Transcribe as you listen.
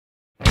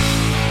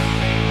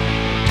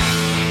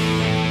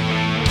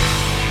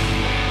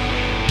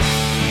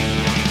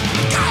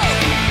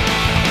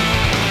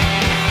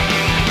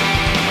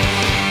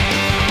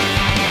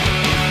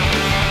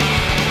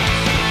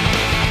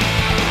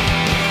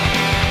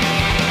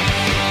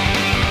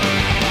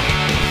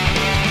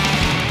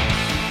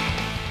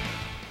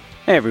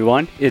Hey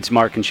everyone, it's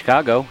Mark in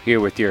Chicago,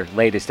 here with your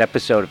latest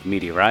episode of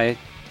Media Riot.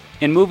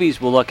 In movies,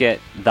 we'll look at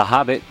The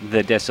Hobbit,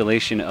 The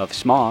Desolation of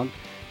Smaug.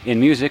 In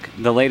music,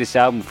 the latest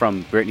album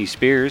from Britney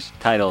Spears,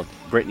 titled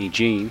Britney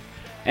Jean.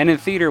 And in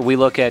theater, we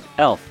look at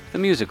Elf, the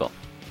musical,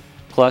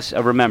 plus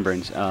a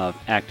remembrance of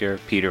actor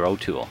Peter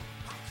O'Toole.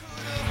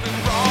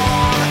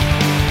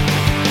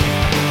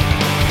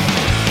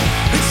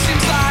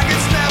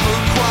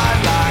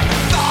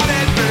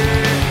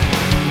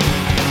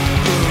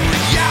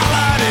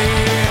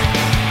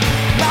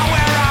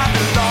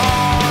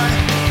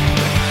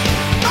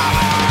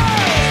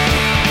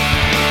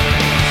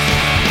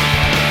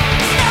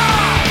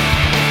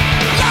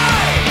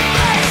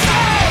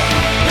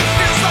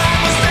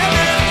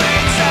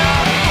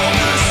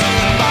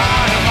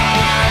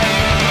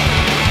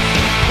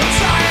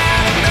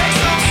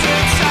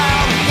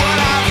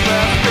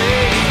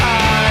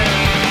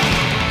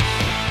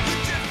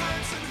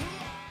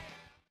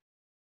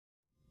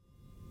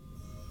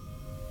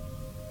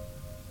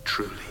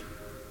 Truly,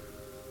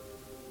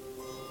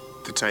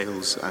 the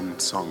tales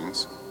and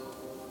songs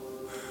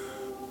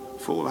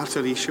fall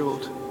utterly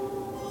short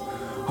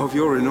of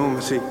your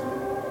enormity,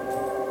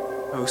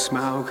 O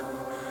Smaug,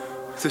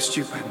 the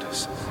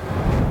stupendous.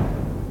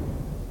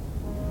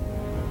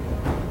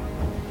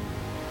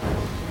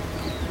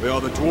 We are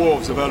the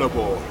dwarves of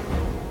Erebor.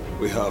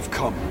 We have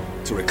come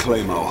to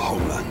reclaim our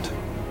homeland.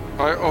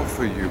 I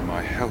offer you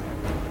my help.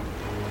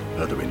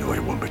 Now that we know he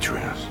won't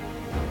betray us.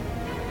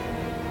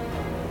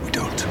 We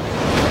don't.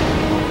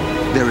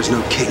 There is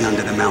no king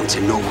under the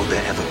mountain, nor will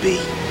there ever be.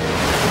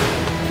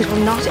 It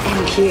will not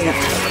end here.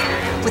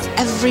 With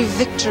every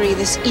victory,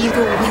 this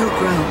evil will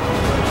grow.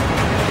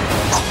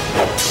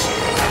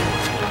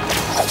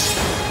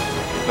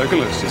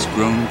 Legolas has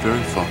grown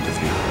very fond of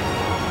you.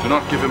 Do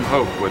not give him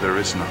hope where there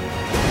is none.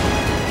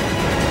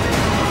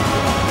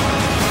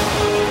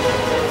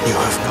 You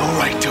have no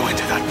right to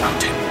enter that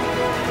mountain.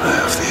 I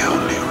have the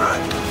only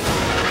right.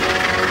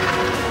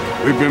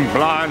 We've been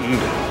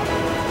blind.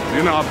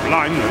 In our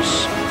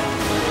blindness,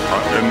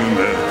 our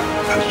enemy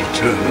has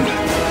returned.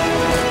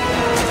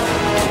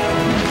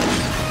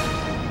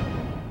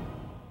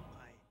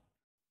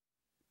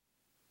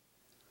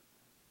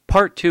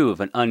 Part 2 of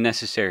an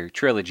unnecessary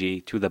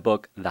trilogy to the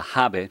book The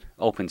Hobbit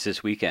opens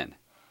this weekend.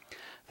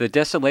 The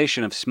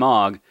Desolation of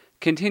Smaug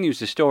continues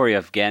the story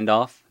of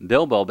Gandalf,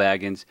 Bilbo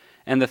Baggins,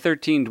 and the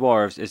 13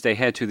 dwarves as they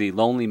head to the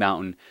Lonely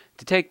Mountain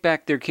to take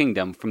back their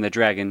kingdom from the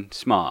dragon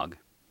Smaug.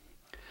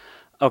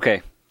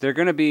 Okay, there are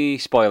going to be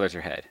spoilers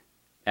ahead.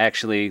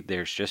 Actually,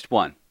 there's just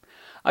one.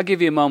 I'll give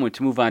you a moment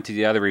to move on to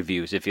the other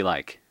reviews if you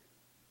like.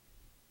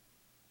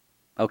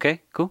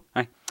 Okay, cool.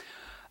 All right.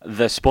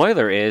 The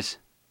spoiler is,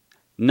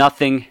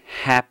 nothing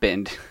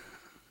happened.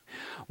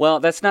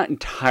 Well, that's not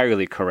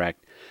entirely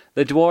correct.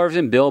 The dwarves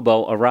and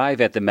Bilbo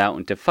arrive at the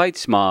mountain to fight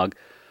Smaug,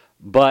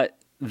 but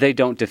they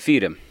don't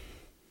defeat him.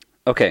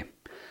 Okay,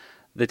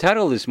 the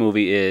title of this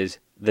movie is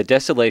The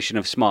Desolation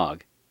of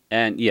Smaug.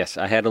 And yes,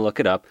 I had to look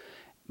it up.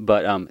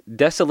 But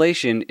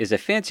desolation is a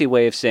fancy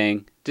way of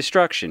saying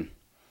destruction.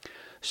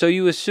 So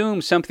you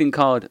assume something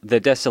called the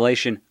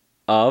Desolation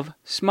of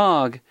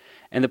Smaug,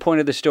 and the point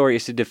of the story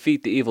is to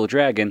defeat the evil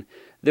dragon.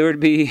 There would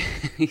be,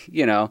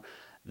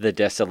 the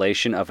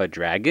desolation of a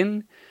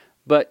dragon?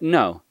 But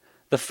no,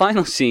 the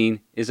final scene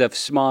is of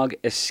Smaug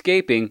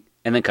escaping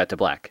and then cut to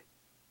black.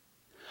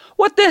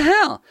 What the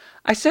hell?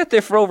 I sat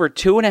there for over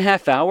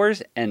 2.5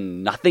 hours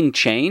and nothing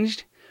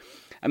changed?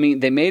 I mean,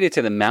 they made it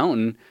to the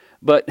mountain,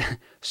 but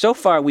so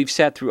far we've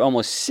sat through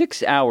almost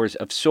 6 hours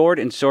of sword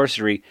and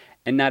sorcery,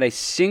 and not a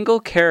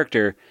single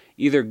character,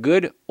 either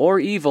good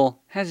or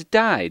evil, has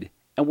died,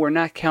 and we're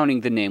not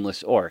counting the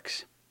nameless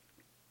orcs.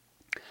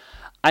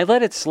 I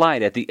let it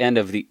slide at the end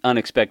of The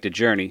Unexpected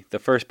Journey, the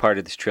first part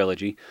of this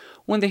trilogy,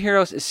 when the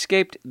heroes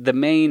escaped the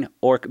main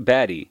orc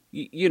baddie.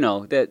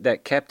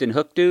 That Captain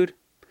Hook dude?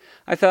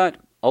 I thought,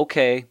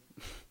 okay,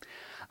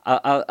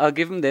 I'll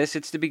give him this,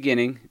 it's the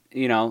beginning,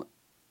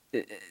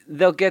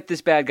 they'll get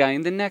this bad guy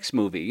in the next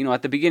movie,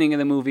 at the beginning of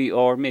the movie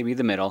or maybe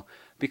the middle,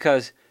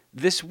 because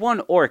this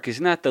one orc is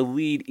not the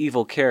lead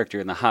evil character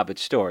in the Hobbit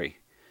story.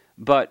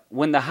 But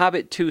when The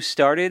Hobbit 2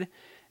 started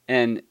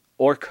and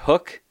Orc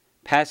Hook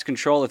passed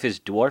control of his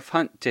dwarf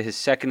hunt to his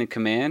second in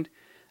command,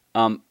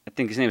 I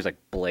think his name is like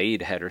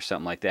Bladehead or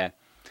something like that,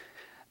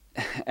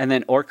 and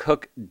then Orc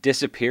Hook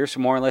disappears for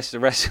more or less the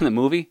rest of the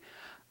movie,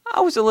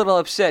 I was a little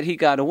upset he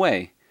got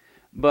away.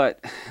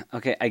 But,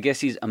 okay, I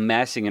guess he's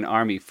amassing an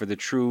army for the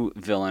true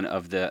villain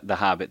of the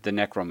Hobbit, the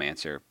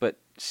Necromancer. But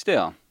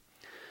still,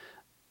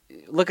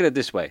 look at it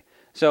this way.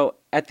 So,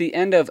 at the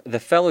end of the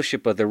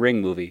Fellowship of the Ring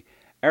movie,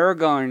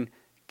 Aragorn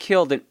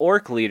killed an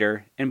orc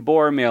leader and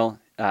Boromir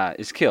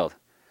is killed.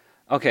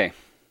 Okay,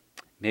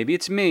 maybe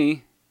it's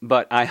me,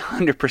 but I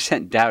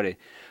 100% doubt it.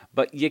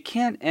 But you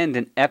can't end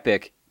an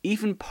epic,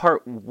 even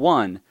part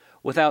 1,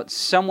 without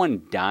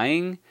someone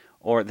dying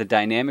or the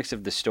dynamics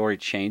of the story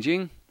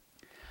changing.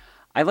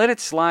 I let it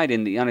slide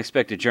in The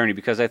Unexpected Journey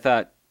because I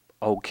thought,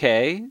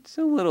 okay, it's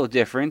a little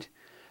different.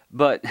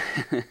 But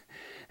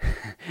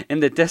in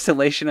The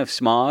Desolation of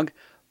Smaug,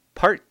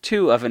 part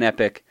 2 of an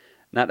epic,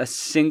 not a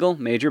single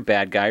major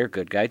bad guy or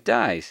good guy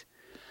dies.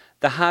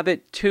 The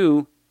Hobbit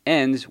 2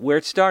 ends where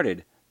it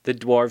started. The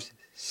dwarves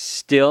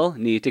still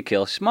need to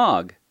kill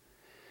Smaug.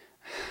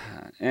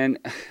 And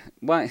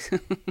why?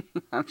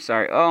 I'm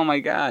sorry. Oh my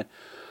God.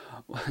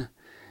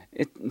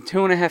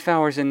 2.5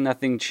 hours and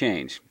nothing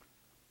changed.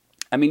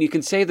 I mean, you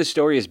can say the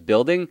story is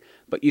building,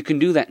 but you can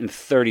do that in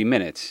 30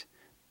 minutes.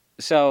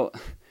 So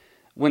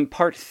when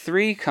part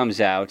 3 comes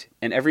out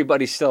and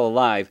everybody's still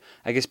alive,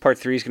 I guess part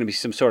 3 is going to be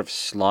some sort of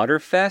slaughter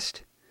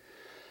fest.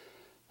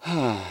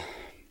 I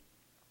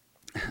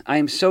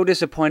am so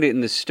disappointed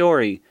in the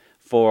story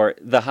for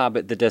The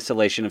Hobbit, The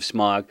Desolation of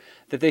Smaug,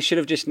 that they should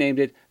have just named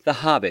it The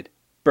Hobbit,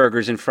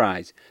 Burgers and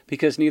Fries,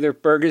 because neither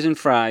Burgers and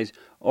Fries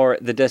or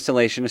The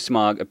Desolation of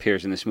Smaug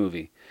appears in this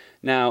movie.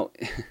 Now,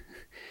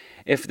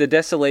 if the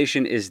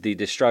desolation is the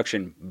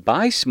destruction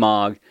by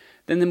Smaug,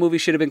 then the movie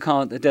should have been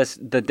called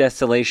The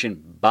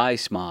Desolation by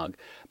Smaug,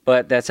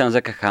 but that sounds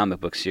like a comic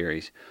book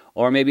series.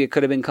 Or maybe it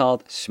could have been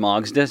called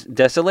Smaug's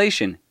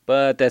Desolation,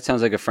 but that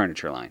sounds like a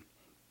furniture line.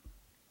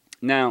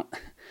 Now,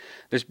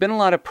 there's been a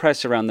lot of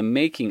press around the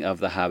making of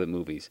the Hobbit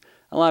movies,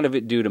 a lot of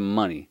it due to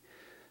money.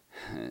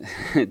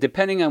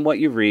 Depending on what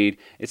you read,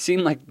 it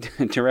seemed like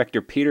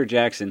director Peter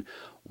Jackson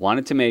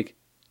wanted to make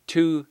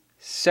 2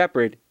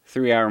 separate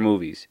 3-hour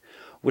movies,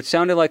 which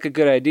sounded like a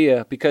good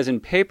idea because in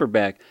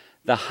paperback,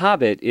 The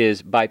Hobbit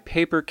is, by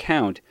paper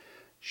count,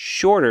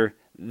 shorter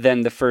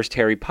than the first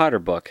Harry Potter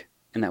book,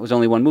 and that was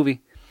only 1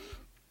 movie.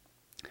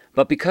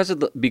 But because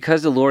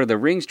the Lord of the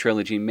Rings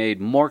trilogy made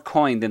more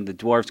coin than the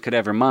dwarves could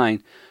ever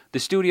mine,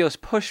 the studios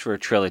pushed for a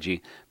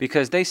trilogy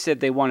because they said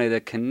they wanted a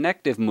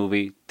connective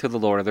movie to the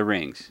Lord of the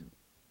Rings.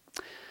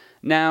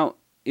 Now,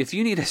 if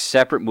you need a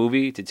separate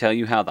movie to tell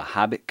you how the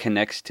Hobbit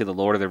connects to the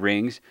Lord of the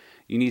Rings,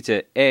 you need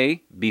to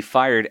A, be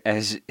fired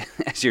as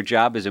your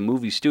job as a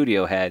movie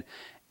studio head,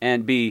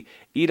 and B,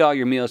 eat all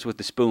your meals with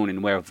the spoon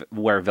and wear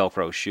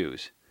Velcro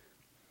shoes.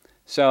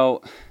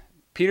 So,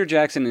 Peter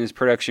Jackson and his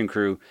production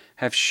crew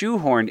have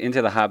shoehorned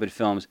into the Hobbit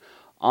films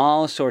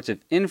all sorts of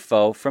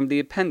info from the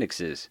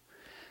appendixes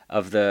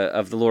of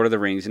the Lord of the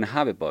Rings and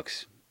Hobbit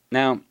books.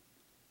 Now,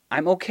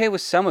 I'm okay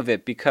with some of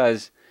it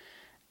because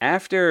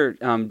after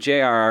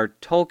J.R.R.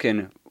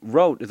 Tolkien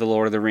wrote The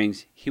Lord of the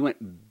Rings, he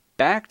went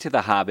back to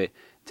The Hobbit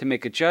to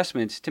make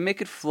adjustments to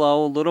make it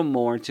flow a little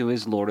more to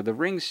his Lord of the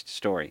Rings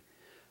story.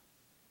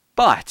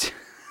 But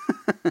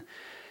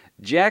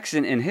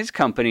Jackson and his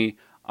company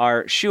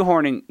are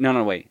shoehorning,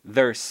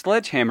 they're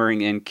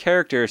sledgehammering in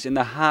characters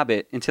into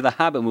the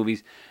Hobbit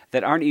movies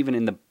that aren't even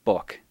in the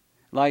book.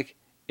 Like,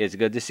 it's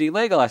good to see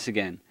Legolas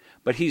again,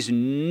 but he's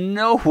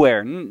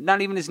nowhere,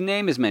 not even his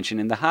name is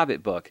mentioned in the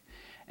Hobbit book.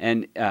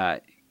 And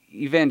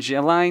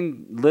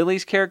Evangeline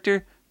Lilly's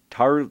character,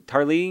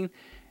 Tarleen,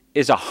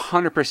 is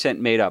 100%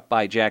 made up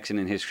by Jackson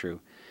and his crew.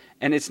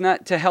 And it's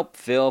not to help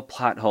fill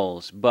plot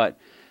holes, but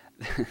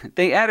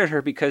they added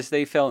her because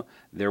they felt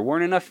there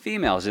weren't enough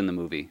females in the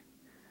movie.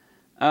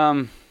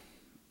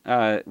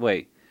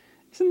 Wait,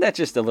 isn't that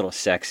just a little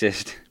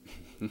sexist?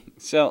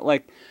 So,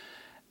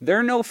 there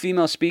are no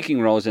female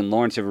speaking roles in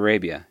Lawrence of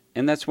Arabia,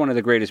 and that's one of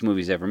the greatest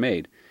movies ever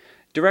made.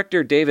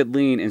 Director David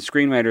Lean and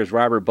screenwriters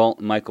Robert Bolt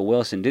and Michael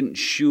Wilson didn't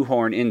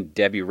shoehorn in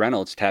Debbie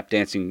Reynolds tap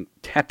dancing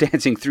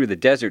through the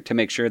desert to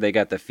make sure they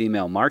got the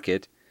female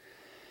market.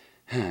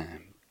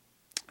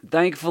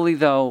 Thankfully,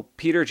 though,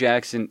 Peter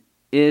Jackson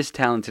is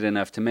talented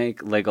enough to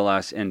make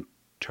Legolas and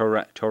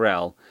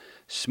Torel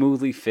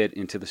smoothly fit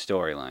into the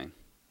storyline.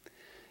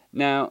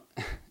 Now,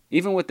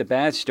 even with the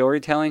bad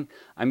storytelling,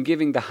 I'm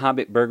giving The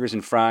Hobbit Burgers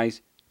and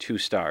Fries 2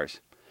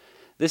 stars.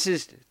 This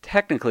is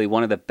technically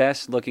one of the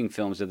best-looking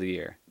films of the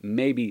year.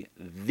 Maybe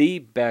the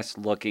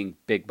best-looking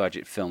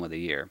big-budget film of the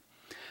year.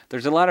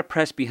 There's a lot of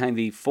press behind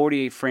the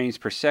 48 frames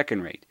per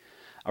second rate.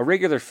 A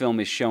regular film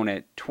is shown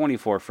at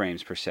 24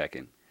 frames per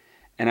second.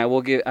 And I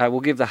will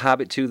give The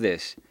Hobbit 2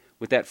 this.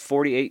 With that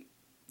 48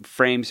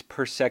 frames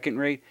per second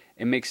rate,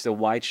 it makes the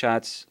wide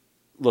shots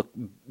look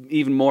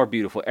even more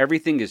beautiful.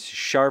 Everything is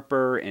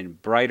sharper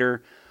and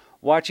brighter.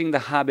 Watching The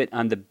Hobbit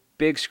on the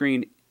big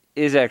screen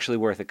is actually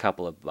worth a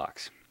couple of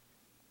bucks.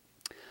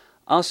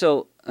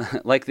 Also,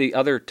 like the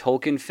other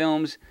Tolkien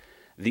films,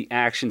 the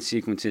action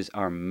sequences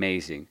are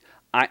amazing.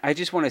 I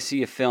just want to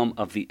see a film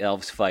of the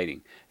elves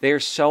fighting. They are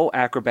so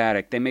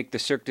acrobatic, they make the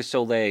Cirque du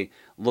Soleil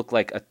look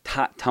like a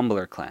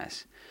tumbler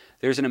class.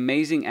 There's an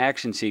amazing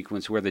action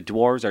sequence where the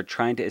dwarves are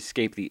trying to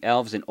escape the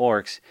elves and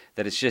orcs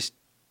that is just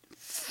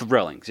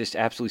thrilling, just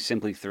absolutely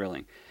simply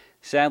thrilling.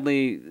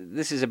 Sadly,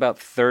 this is about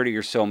 30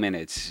 or so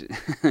minutes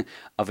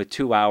of a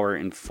 2-hour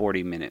and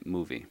 40-minute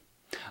movie.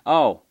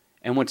 Oh,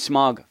 and when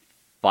Smaug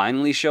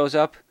finally shows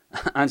up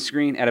on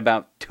screen at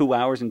about 2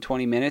 hours and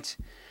 20 minutes,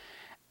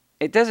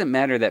 it doesn't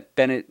matter that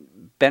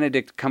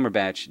Benedict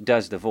Cumberbatch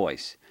does the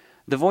voice.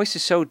 The voice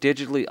is so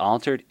digitally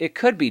altered, it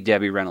could be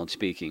Debbie Reynolds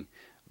speaking.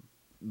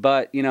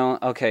 But,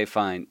 okay,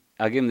 fine.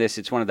 I'll give him this.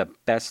 It's one of the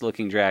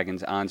best-looking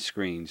dragons on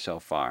screen so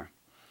far.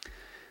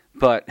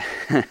 But,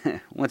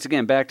 once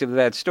again, back to the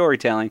bad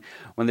storytelling.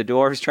 When the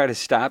dwarves try to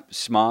stop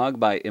Smaug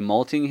by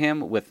emulting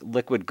him with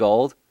liquid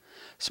gold,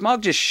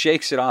 Smaug just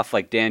shakes it off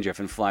like dandruff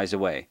and flies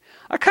away.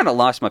 I kind of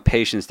lost my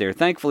patience there.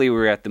 Thankfully, we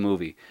were at the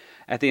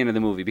end of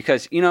the movie,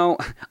 because,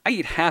 I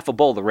eat half a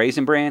bowl of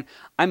Raisin Bran.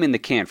 I'm in the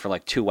can for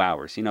like 2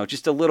 hours.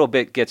 Just a little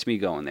bit gets me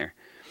going there.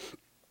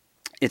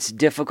 It's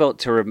difficult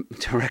to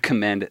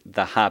recommend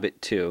The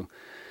Hobbit 2,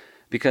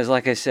 because,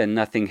 like I said,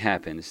 nothing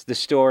happens. The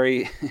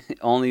story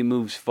only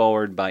moves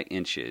forward by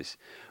inches,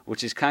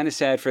 which is kind of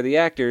sad for the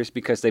actors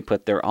because they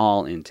put their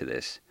all into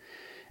this.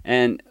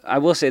 And I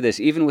will say this,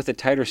 even with a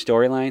tighter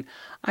storyline,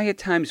 I at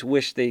times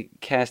wish they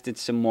casted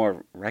some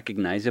more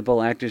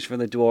recognizable actors for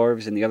the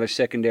dwarves and the other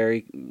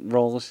secondary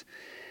roles.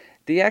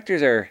 The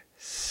actors are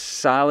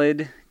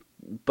solid,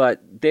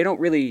 but they don't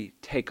really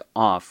take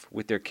off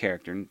with their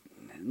character.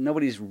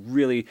 Nobody's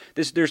really...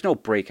 There's no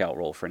breakout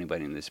role for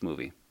anybody in this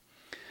movie.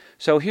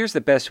 So here's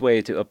the best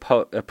way to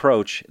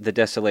approach The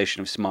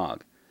Desolation of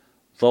Smaug.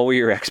 Lower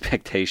your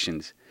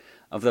expectations.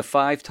 Of the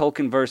 5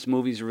 Tolkien-verse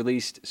movies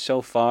released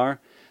so far,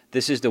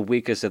 this is the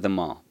weakest of them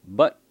all,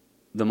 but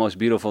the most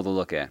beautiful to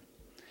look at.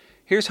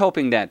 Here's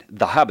hoping that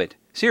The Hobbit,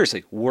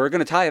 seriously, we're going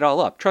to tie it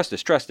all up, trust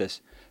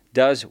us,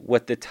 does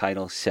what the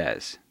title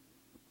says.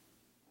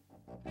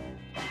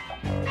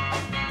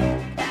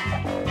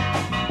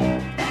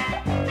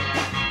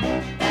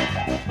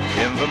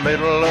 In the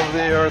middle of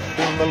the earth,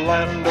 in the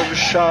land of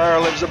Shire,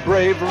 lives a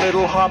brave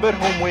little hobbit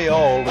whom we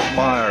all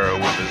admire.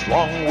 With his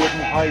long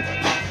wooden pipe,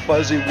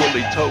 fuzzy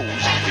woolly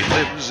toes, he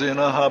lives in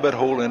a hobbit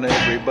hole and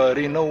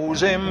everybody knows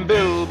him.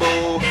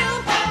 Bilbo,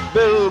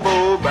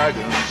 Bilbo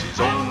Baggins, he's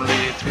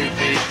only 3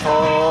 feet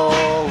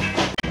tall.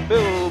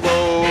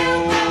 Bilbo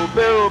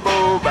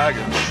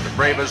Baggins, the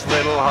bravest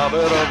little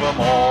hobbit of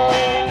them all.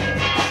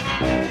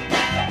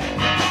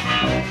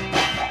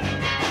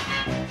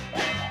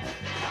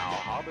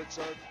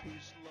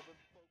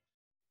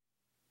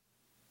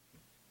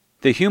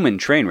 The Human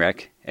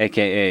Trainwreck,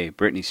 aka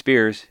Britney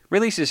Spears,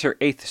 releases her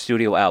 8th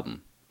studio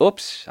album.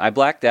 Oops, I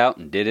blacked out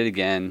and did it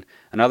again.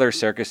 Another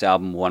circus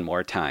album one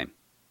more time.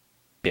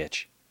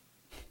 Bitch.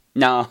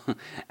 No,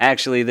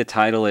 actually the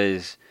title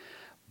is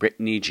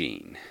Britney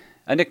Jean,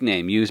 a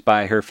nickname used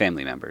by her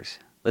family members.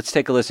 Let's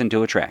take a listen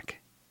to a track.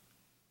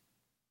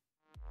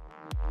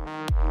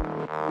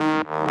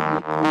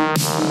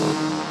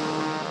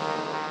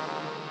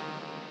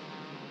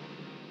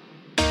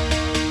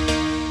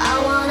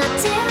 I wanna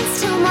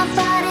dance till my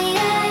body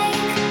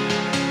ache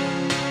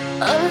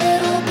a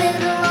little bit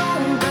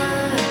longer.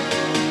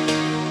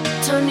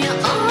 Turn you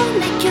on,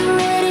 make you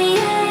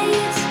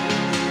radiate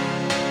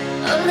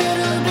a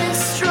little bit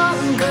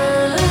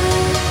stronger.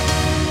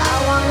 I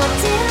wanna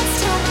dance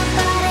till my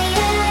body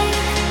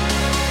ache.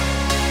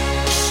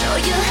 Show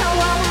you how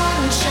I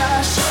want ya,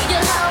 show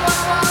you how I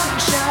want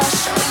ya,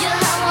 show you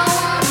how I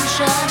want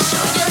ya,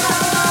 show you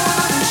how I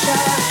want ya.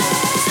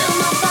 Till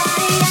my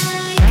body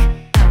ache.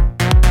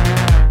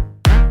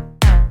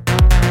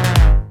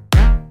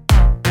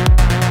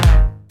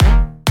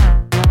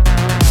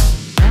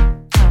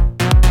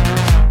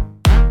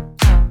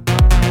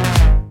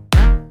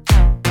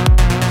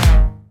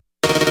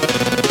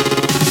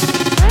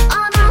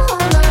 On a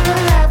whole nother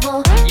level,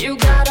 you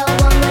got a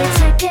one-way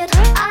ticket.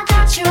 I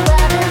got you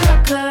right in the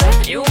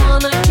curve. You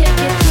wanna kick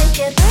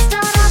it,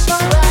 start up a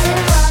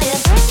riot.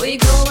 We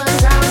going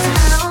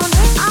downtown.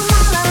 I'm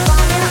all up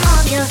on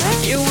ya.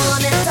 You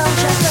want it, don't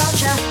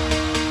ya?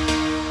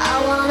 I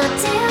wanna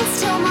dance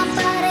till my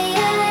body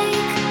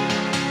ache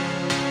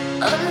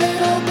a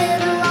little bit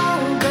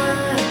longer.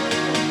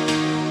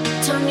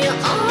 Turn you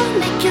on,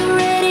 make you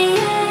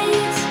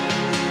radiate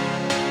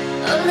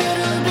a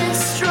little bit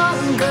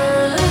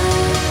stronger.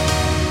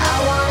 I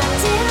wanna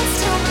dance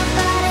till my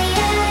body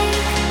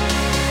ache.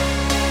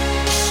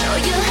 Show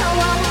you how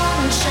I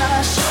want ya,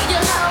 show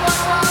you how I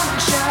want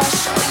ya,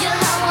 show you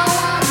how I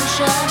want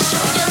ya,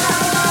 show you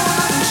how I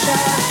want ya.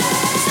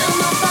 Till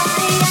my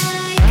body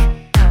ache.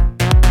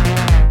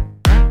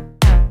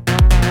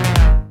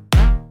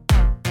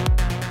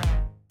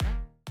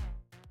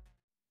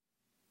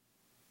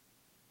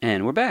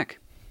 And we're back.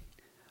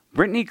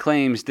 Britney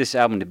claims this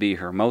album to be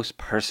her most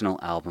personal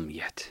album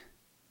yet.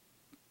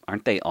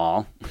 Aren't they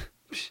all?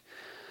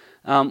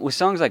 With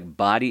songs like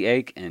Body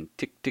Ache and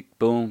Tick Tick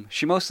Boom,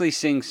 she mostly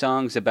sings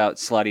songs about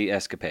slutty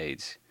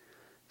escapades.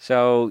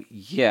 So,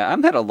 yeah,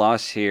 I'm at a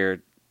loss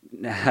here.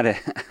 I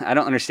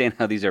don't understand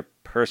how these are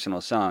personal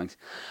songs,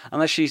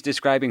 unless she's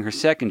describing her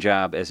second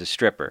job as a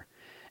stripper,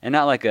 and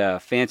not like a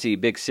fancy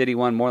big city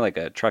one, more like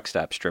a truck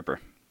stop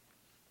stripper.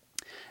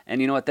 And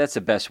you know what? That's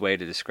the best way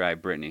to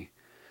describe Britney.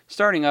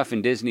 Starting off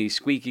in Disney's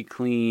squeaky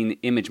clean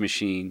image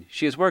machine,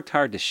 she has worked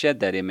hard to shed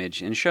that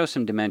image and show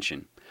some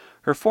dimension.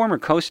 Her former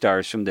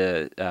co-stars from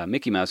the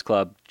Mickey Mouse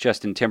Club,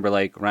 Justin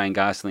Timberlake, Ryan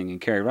Gosling,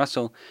 and Kerry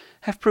Russell,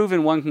 have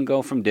proven one can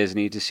go from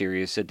Disney to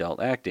serious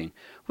adult acting,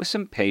 with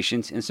some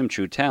patience and some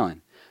true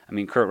talent. I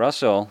mean, Kurt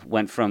Russell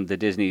went from the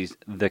Disney's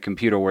The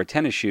Computer Wore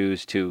Tennis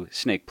Shoes to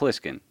Snake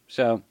Plissken,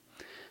 so,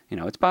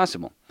 it's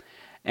possible.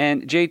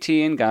 And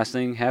JT and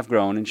Gosling have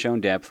grown and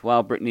shown depth,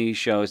 while Britney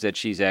shows that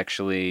she's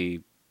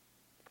actually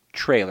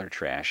trailer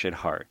trash at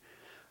heart.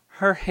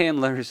 Her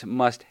handlers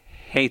must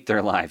hate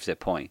their lives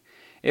at point.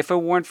 If it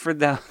weren't for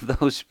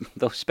those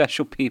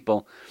special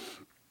people,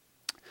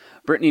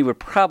 Brittany would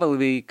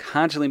probably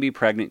constantly be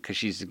pregnant because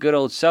she's a good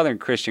old Southern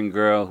Christian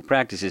girl who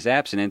practices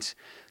abstinence,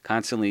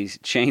 constantly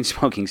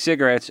chain-smoking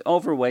cigarettes,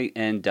 overweight,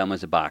 and dumb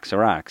as a box of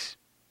rocks.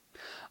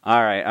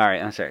 All right,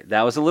 I'm sorry.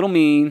 That was a little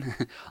mean.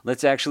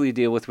 Let's actually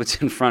deal with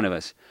what's in front of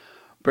us.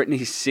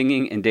 Brittany's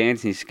singing and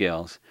dancing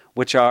skills,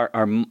 which are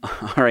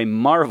a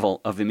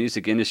marvel of the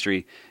music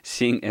industry,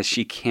 seeing as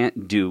she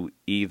can't do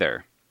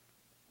either.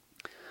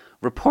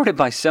 Reported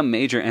by some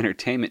major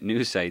entertainment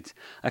news sites,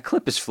 a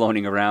clip is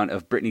floating around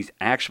of Brittany's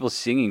actual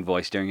singing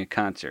voice during a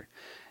concert.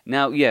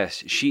 Now,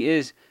 yes, she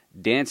is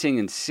dancing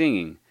and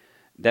singing.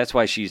 That's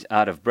why she's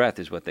out of breath,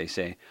 is what they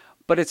say.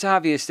 But it's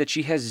obvious that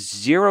she has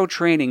zero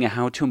training in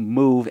how to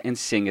move and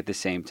sing at the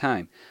same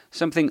time,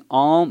 something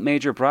all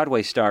major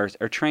Broadway stars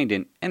are trained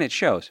in, and it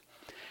shows.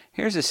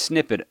 Here's a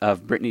snippet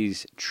of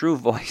Brittany's true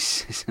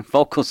voice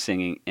vocal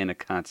singing in a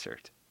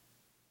concert.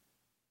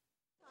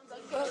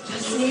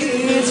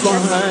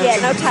 Yeah,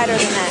 no tighter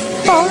than that.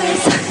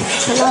 Boys,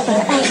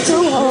 lover and to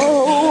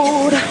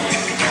hold.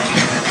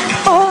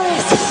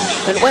 Boys,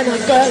 and when a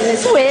girl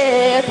is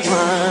with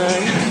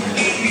one.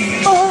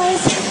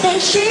 Boys, then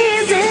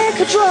she's in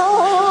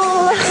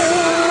control.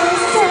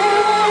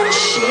 And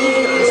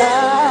she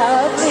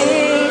loves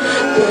me,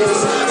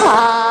 this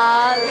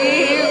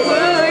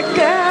Hollywood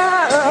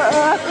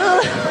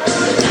girl.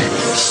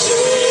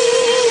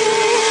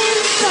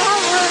 She's so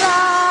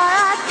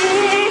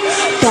lucky,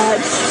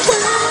 but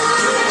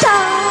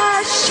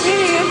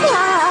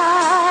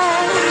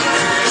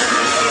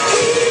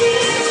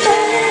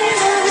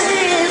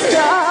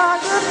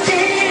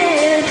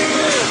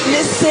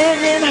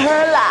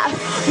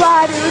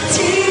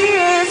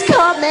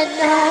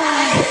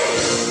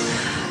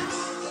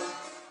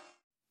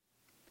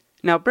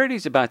now,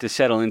 Brittany's about to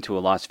settle into a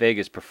Las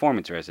Vegas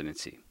performance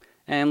residency,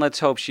 and let's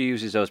hope she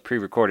uses those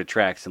pre-recorded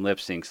tracks and lip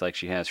syncs like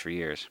she has for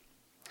years.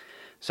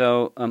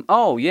 So,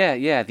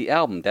 the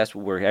album, that's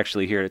what we're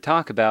actually here to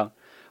talk about.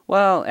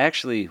 Well,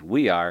 actually,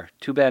 we are.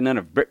 Too bad none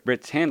of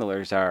Brit's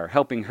handlers are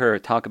helping her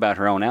talk about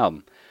her own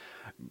album.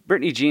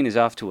 Brittany Jean is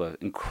off to an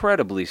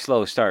incredibly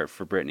slow start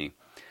for Brittany,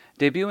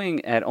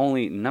 debuting at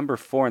only number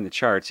 4 in the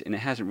charts, and it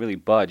hasn't really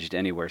budged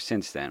anywhere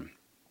since then.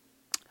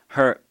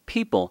 Her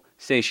people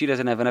say she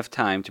doesn't have enough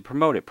time to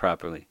promote it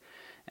properly.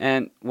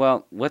 And,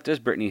 well, what does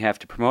Brittany have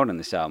to promote on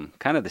this album?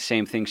 Kind of the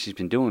same thing she's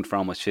been doing for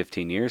almost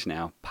 15 years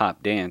now,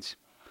 pop dance.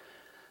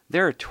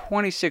 There are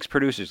 26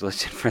 producers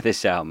listed for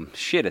this album.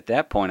 Shit, at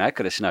that point, I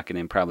could have snuck in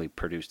and probably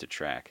produced a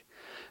track.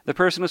 The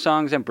personal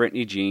songs on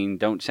Brittany Jean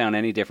don't sound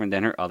any different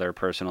than her other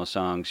personal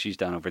songs she's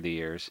done over the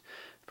years.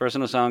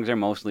 Personal songs are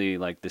mostly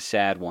like the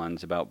sad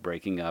ones about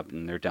breaking up,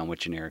 and they're done with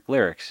generic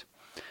lyrics.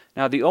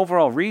 Now, the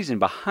overall reason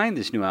behind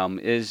this new album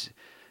is,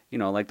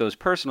 like those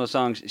personal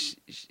songs,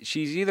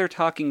 she's either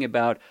talking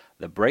about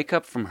the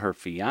breakup from her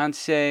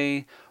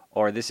fiancé,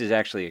 or this is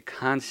actually a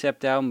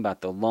concept album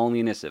about the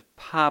loneliness of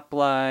pop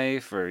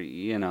life, or,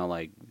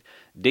 like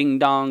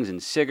ding-dongs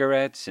and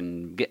cigarettes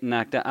and getting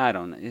knocked out. I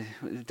don't know.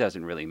 It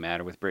doesn't really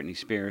matter with Britney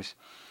Spears.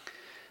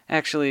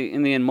 Actually,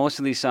 in the end, most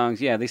of these songs,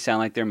 they sound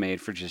like they're made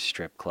for just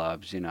strip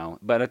clubs,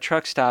 But a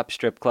truck stop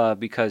strip club,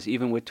 because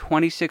even with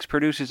 26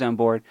 producers on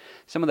board,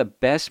 some of the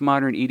best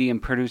modern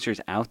EDM producers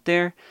out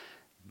there,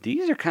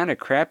 these are kind of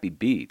crappy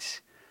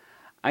beats.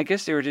 I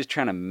guess they were just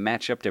trying to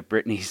match up to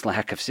Britney's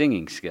lack of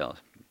singing skills.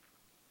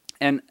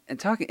 And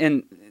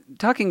talking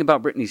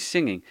about Britney's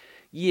singing,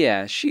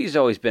 she's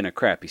always been a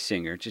crappy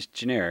singer, just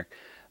generic.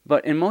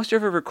 But in most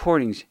of her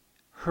recordings,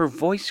 her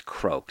voice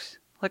croaks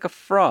like a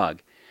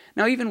frog.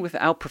 Now, even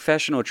without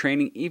professional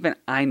training, even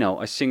I know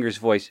a singer's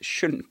voice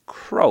shouldn't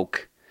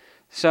croak.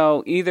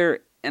 So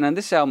and on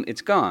this album,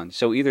 it's gone.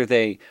 So either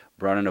they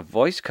brought in a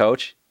voice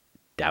coach,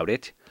 doubt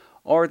it,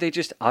 or they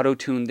just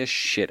auto-tuned the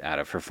shit out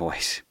of her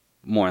voice,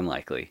 more than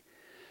likely.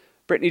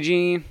 Brittany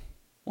Jean,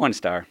 1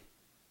 star.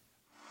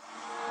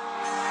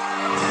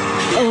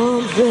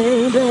 Oh,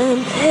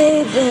 baby,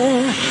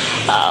 baby,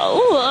 how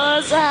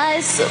was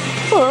I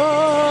supposed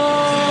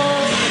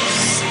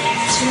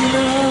to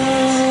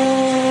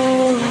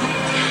know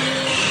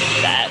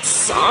that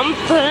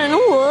something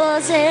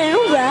wasn't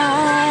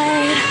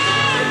right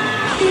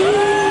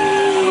here?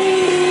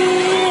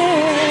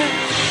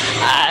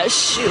 I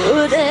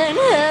shouldn't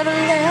have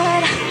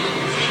let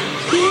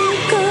you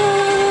go.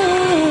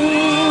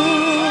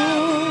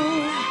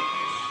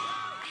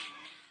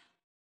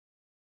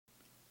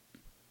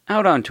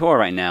 Out on tour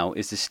right now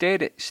is the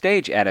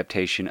stage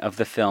adaptation of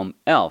the film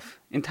Elf,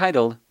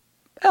 entitled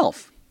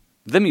Elf,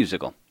 the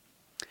Musical.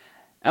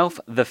 Elf,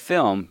 the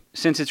film,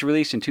 since its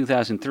release in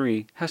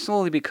 2003, has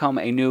slowly become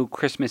a new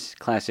Christmas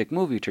classic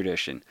movie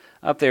tradition,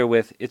 up there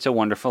with It's a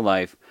Wonderful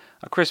Life,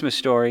 A Christmas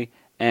Story,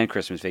 and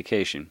Christmas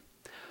Vacation.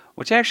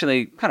 Which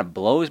actually kind of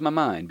blows my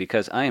mind,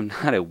 because I am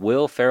not a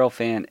Will Ferrell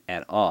fan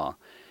at all.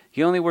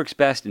 He only works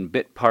best in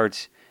bit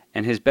parts,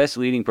 and his best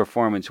leading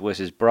performance was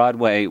his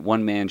Broadway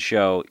one-man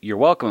show, You're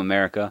Welcome,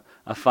 America,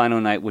 A Final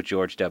Night with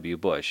George W.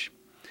 Bush,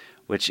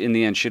 which in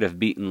the end should have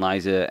beaten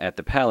Liza at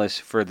the Palace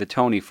for the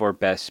Tony for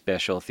Best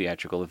Special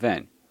Theatrical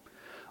Event.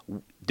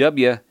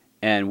 W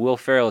and Will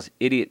Ferrell's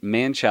idiot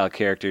man-child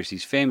characters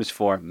he's famous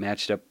for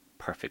matched up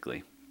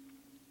perfectly.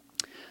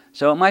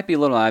 So it might be a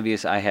little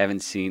obvious I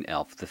haven't seen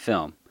Elf the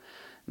film.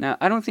 Now,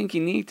 I don't think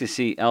you need to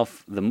see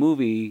Elf the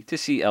movie to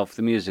see Elf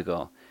the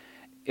musical.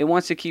 It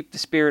wants to keep the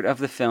spirit of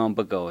the film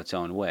but go its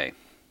own way.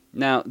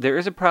 Now, there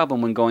is a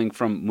problem when going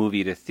from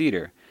movie to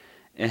theater.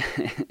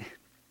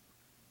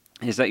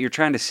 Is that you're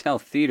trying to sell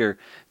theater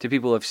to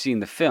people who have seen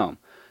the film.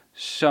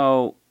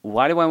 So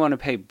why do I want to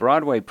pay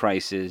Broadway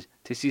prices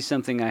to see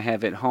something I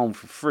have at home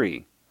for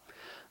free?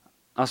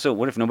 Also,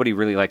 what if nobody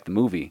really liked the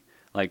movie?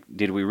 Like,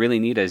 did we really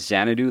need a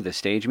Xanadu the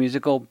stage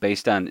musical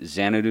based on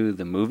Xanadu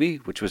the movie,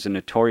 which was a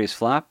notorious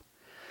flop?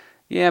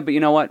 Yeah, but you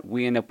know what?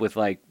 We end up with,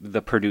 like,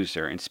 The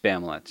Producer and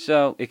Spamalot,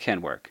 so it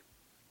can work.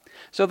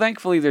 So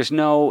thankfully there's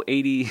no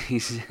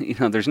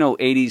 80s, there's no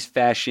 80s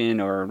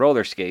fashion or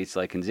roller skates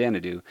like in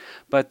Xanadu,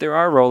 but there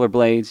are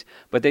rollerblades,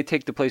 but they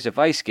take the place of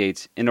ice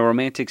skates in a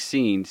romantic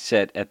scene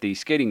set at the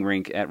skating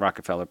rink at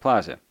Rockefeller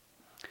Plaza.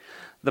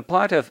 The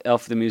plot of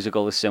Elf the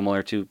musical is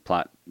similar to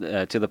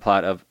the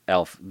plot of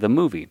Elf the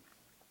movie.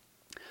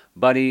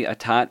 Buddy, a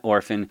tot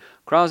orphan,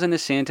 crawls into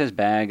Santa's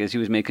bag as he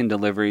was making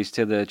deliveries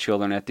to the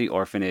children at the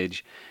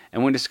orphanage,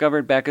 and when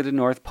discovered back at the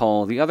North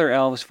Pole, the other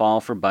elves fall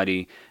for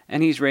Buddy,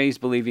 and he's raised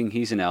believing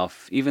he's an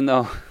elf, even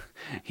though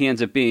he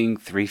ends up being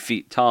 3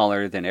 feet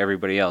taller than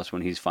everybody else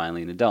when he's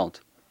finally an adult.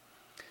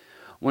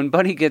 When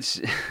Buddy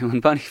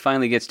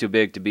finally gets too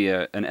big to be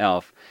an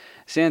elf,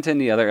 Santa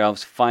and the other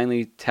elves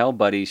finally tell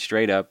Buddy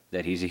straight up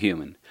that he's a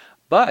human.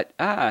 But,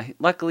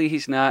 luckily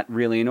he's not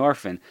really an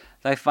orphan.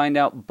 I find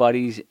out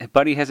Buddy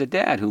has a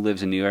dad who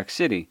lives in New York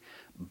City.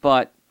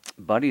 But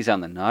Buddy's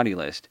on the naughty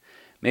list.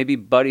 Maybe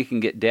Buddy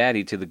can get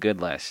Daddy to the good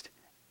list.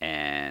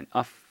 And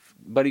off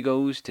Buddy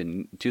goes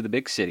to the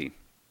big city.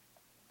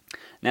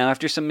 Now,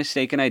 after some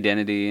mistaken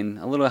identity and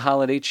a little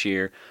holiday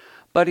cheer,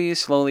 Buddy is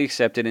slowly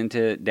accepted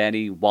into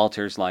Daddy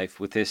Walter's life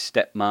with his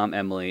stepmom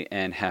Emily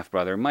and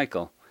half-brother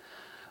Michael.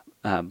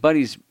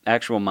 Buddy's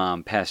actual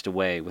mom passed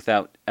away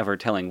without ever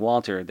telling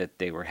Walter that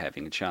they were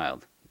having a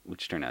child,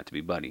 which turned out to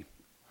be Buddy.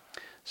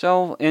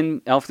 So,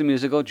 in Elf the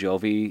Musical,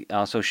 Jovi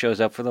also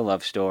shows up for the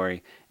love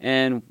story,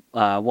 and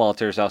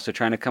Walter's also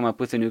trying to come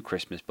up with a new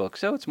Christmas book,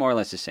 so it's more or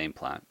less the same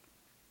plot.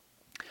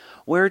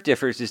 Where it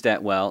differs is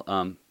that,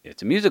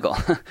 it's a musical,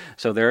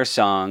 so there are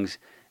songs,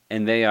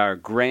 and they are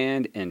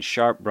grand and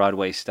sharp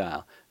Broadway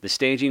style. The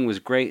staging was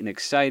great and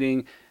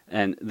exciting,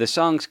 and the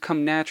songs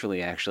come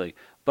naturally, actually.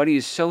 Buddy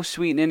is so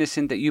sweet and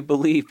innocent that you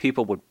believe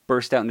people would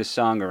burst out into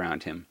song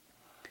around him.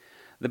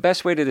 The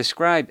best way to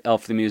describe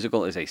Elf the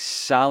Musical is a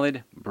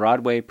solid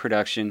Broadway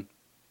production,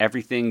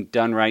 everything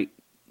done right,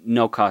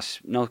 no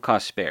cost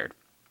spared.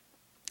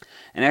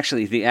 And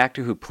actually, the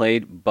actor who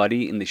played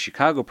Buddy in the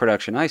Chicago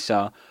production I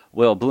saw,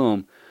 Will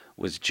Bloom,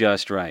 was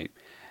just right.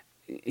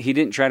 He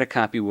didn't try to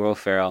copy Will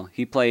Ferrell,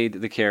 he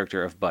played the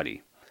character of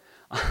Buddy.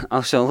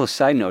 Also, a little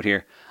side note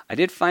here, I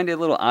did find it a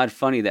little odd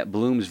funny that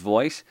Bloom's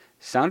voice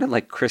sounded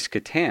like Chris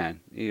Kattan,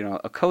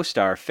 a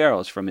co-star of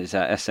Ferrell's from his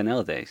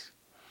SNL days.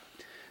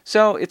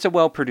 So, it's a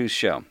well-produced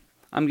show.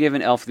 I'm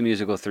giving Elf the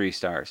Musical 3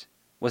 stars.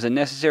 Was it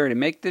necessary to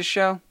make this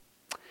show?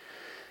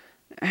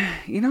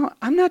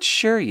 I'm not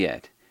sure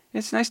yet.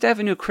 It's nice to have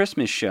a new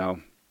Christmas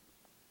show.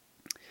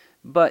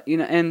 But,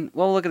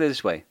 look at it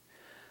this way.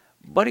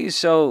 Buddy is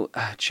so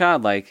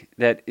childlike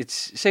that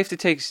it's safe to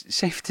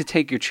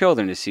take your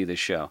children to see this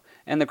show.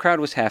 And the crowd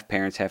was half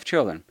parents, half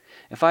children.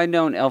 If I'd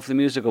known Elf the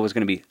Musical was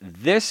going to be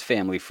this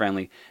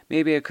family-friendly,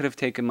 maybe I could have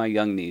taken my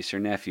young niece or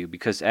nephew,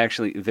 because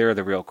actually they're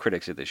the real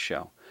critics of this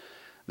show.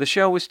 The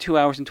show was 2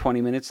 hours and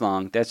 20 minutes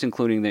long. That's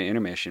including the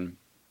intermission.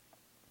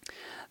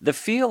 The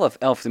feel of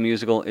Elf the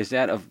Musical is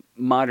that of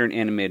modern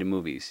animated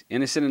movies.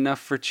 Innocent enough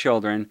for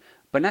children,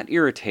 but not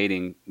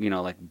irritating,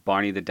 like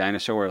Barney the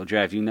Dinosaur will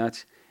drive you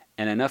nuts,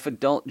 and enough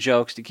adult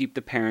jokes to keep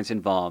the parents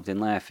involved and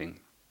laughing.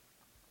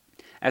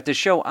 At the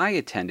show I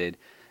attended,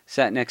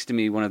 sat next to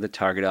me one of the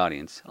target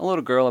audience, a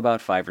little girl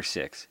about 5 or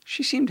 6.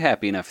 She seemed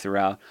happy enough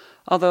throughout,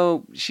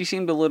 although she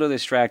seemed a little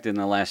distracted in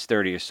the last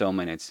 30 or so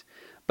minutes.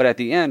 But at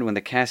the end, when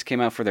the cast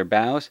came out for their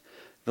bows,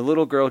 the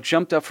little girl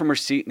jumped up from her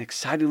seat and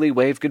excitedly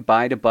waved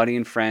goodbye to Buddy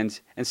and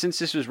friends, and since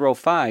this was row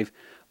 5,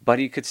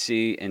 Buddy could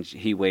see and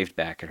he waved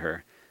back at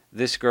her.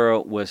 This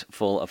girl was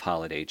full of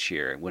holiday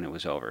cheer when it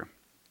was over.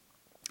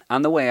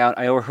 On the way out,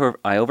 I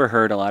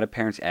overheard a lot of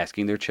parents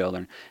asking their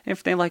children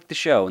if they liked the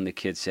show, and the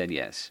kids said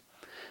yes.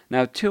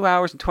 Now, 2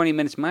 hours and 20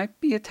 minutes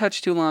might be a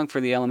touch too long for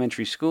the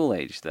elementary school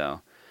age,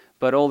 though.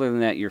 But older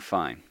than that, you're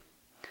fine.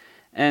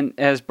 And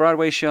as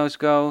Broadway shows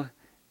go,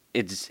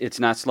 it's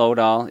not slow at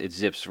all. It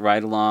zips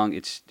right along.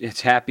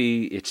 It's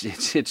happy.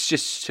 It's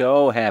just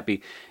so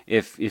happy.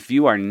 If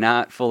you are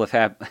not full of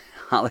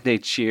holiday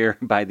cheer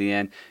by the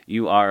end,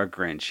 you are a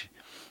Grinch.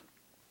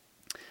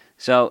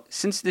 So,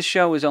 since the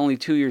show is only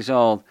 2 years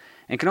old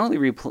and can only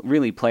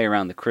really play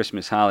around the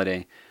Christmas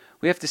holiday,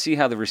 we have to see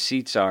how the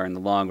receipts are in the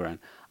long run.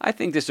 I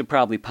think this will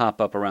probably pop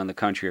up around the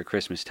country at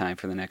Christmas time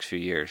for the next few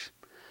years.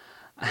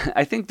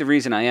 I think the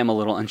reason I am a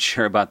little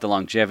unsure about the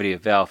longevity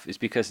of Elf is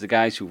because the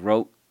guys who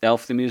wrote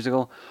Elf the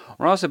musical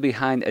were also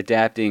behind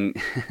adapting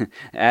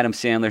Adam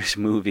Sandler's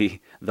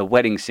movie The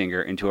Wedding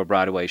Singer into a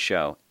Broadway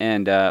show.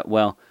 And,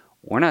 well,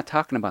 we're not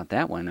talking about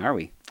that one, are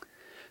we?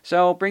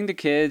 So bring the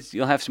kids,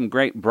 you'll have some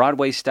great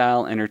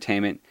Broadway-style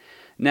entertainment.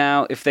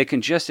 Now, if they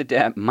can just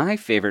adapt my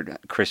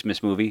favorite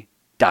Christmas movie,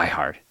 Die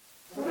Hard.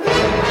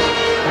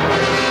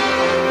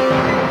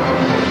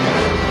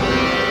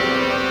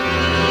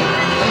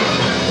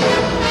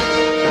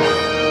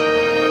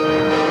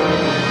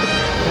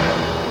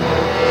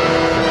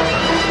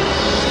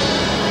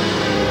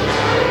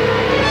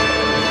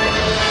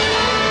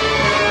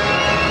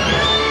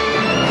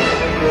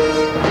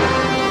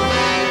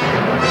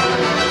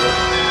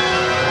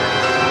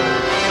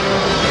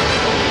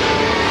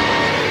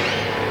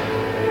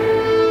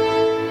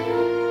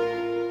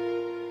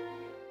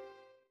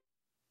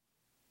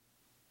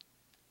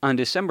 On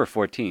December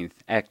 14th,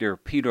 actor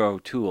Peter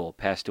O'Toole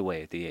passed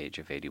away at the age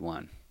of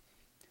 81.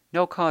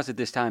 No cause at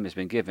this time has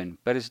been given,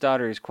 but his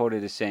daughter is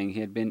quoted as saying he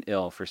had been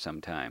ill for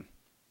some time.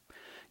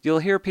 You'll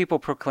hear people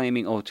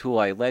proclaiming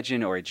O'Toole a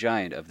legend or a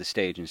giant of the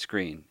stage and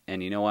screen,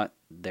 and you know what?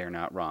 They're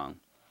not wrong.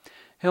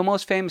 He'll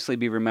most famously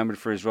be remembered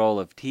for his role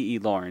of T.E.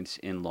 Lawrence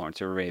in Lawrence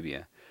of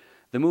Arabia.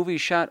 The movie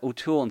shot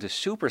O'Toole into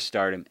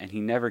superstardom, and he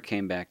never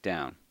came back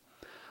down.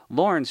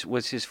 Lawrence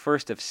was his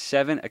first of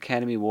 7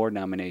 Academy Award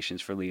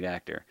nominations for lead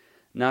actor,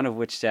 none of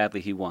which sadly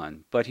he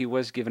won, but he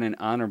was given an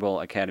honorable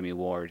Academy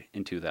Award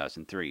in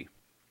 2003.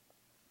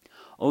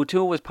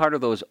 O'Toole was part of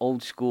those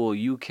old-school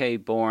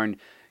UK-born,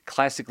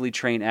 classically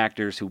trained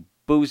actors who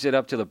boozed it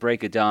up till the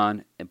break of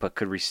dawn, but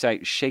could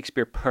recite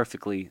Shakespeare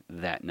perfectly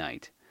that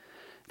night.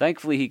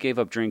 Thankfully, he gave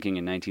up drinking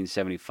in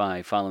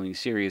 1975 following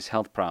serious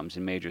health problems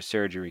and major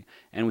surgery,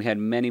 and we had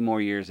many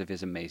more years of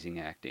his amazing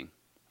acting.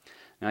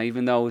 Now,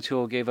 even though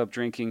O'Toole gave up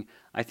drinking,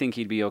 I think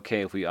he'd be okay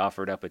if we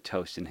offered up a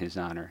toast in his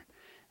honor.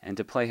 And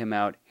to play him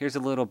out, here's a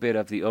little bit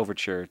of the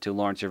overture to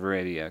Lawrence of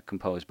Arabia,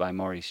 composed by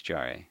Maurice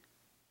Jarre.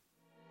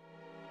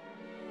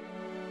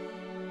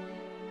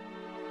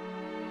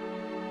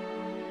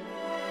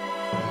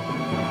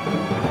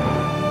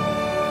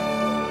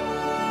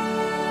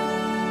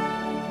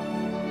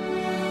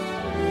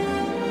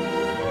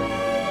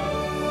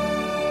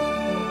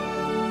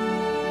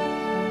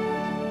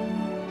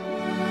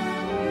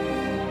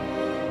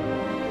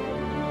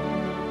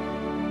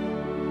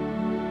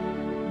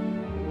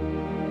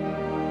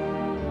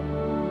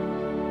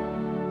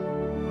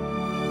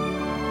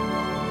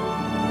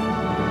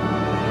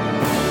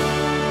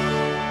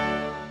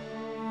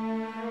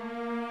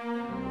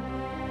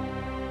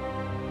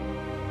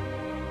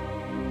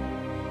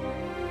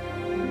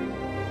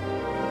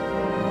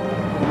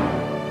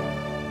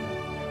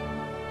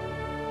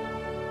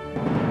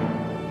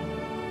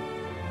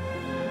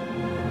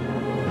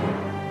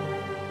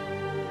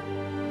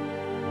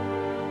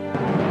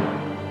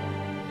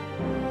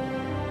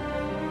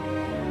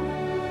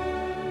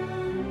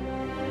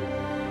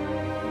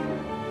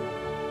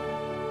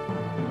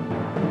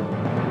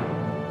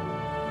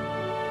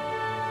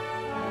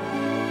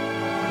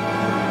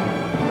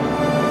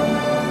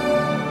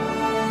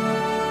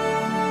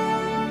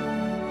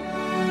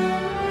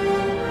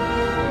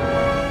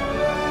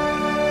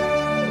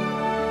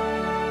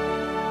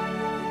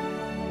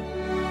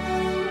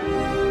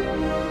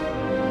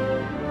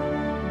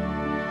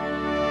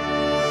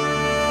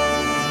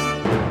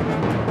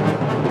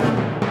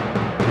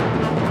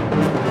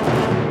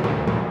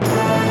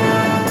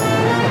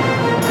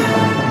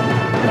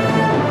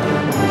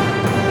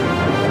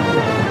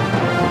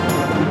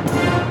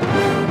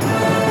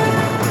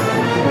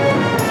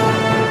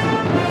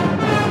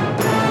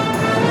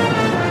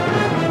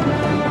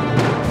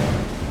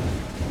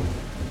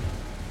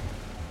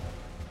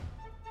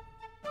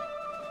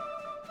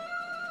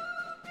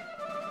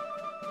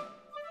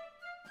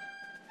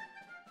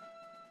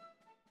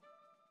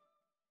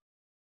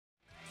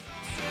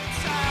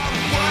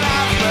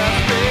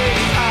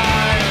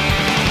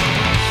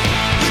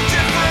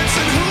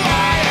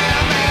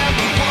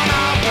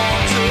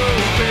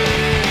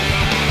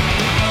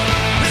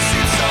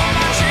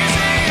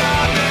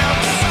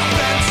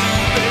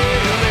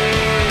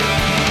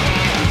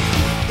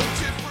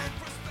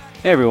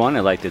 Hey everyone, I'd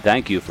like to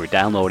thank you for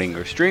downloading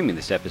or streaming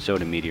this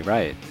episode of Media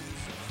Riot.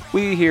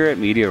 We here at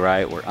Media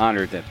Riot were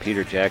honored that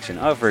Peter Jackson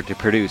offered to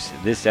produce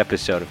this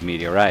episode of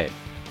Media Riot,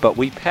 but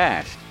we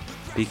passed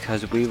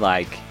because we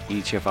like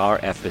each of our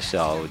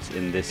episodes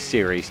in this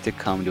series to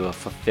come to a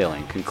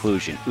fulfilling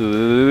conclusion.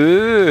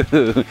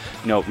 Ooh!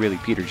 No, really,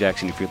 Peter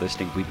Jackson, if you're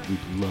listening, we'd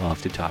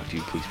love to talk to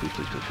you. Please, please,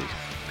 please, please, please.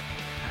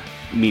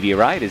 Media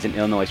Riot is an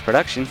Illinois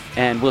production,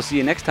 and we'll see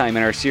you next time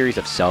in our series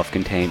of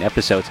self-contained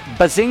episodes.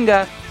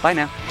 Bazinga! Bye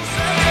now.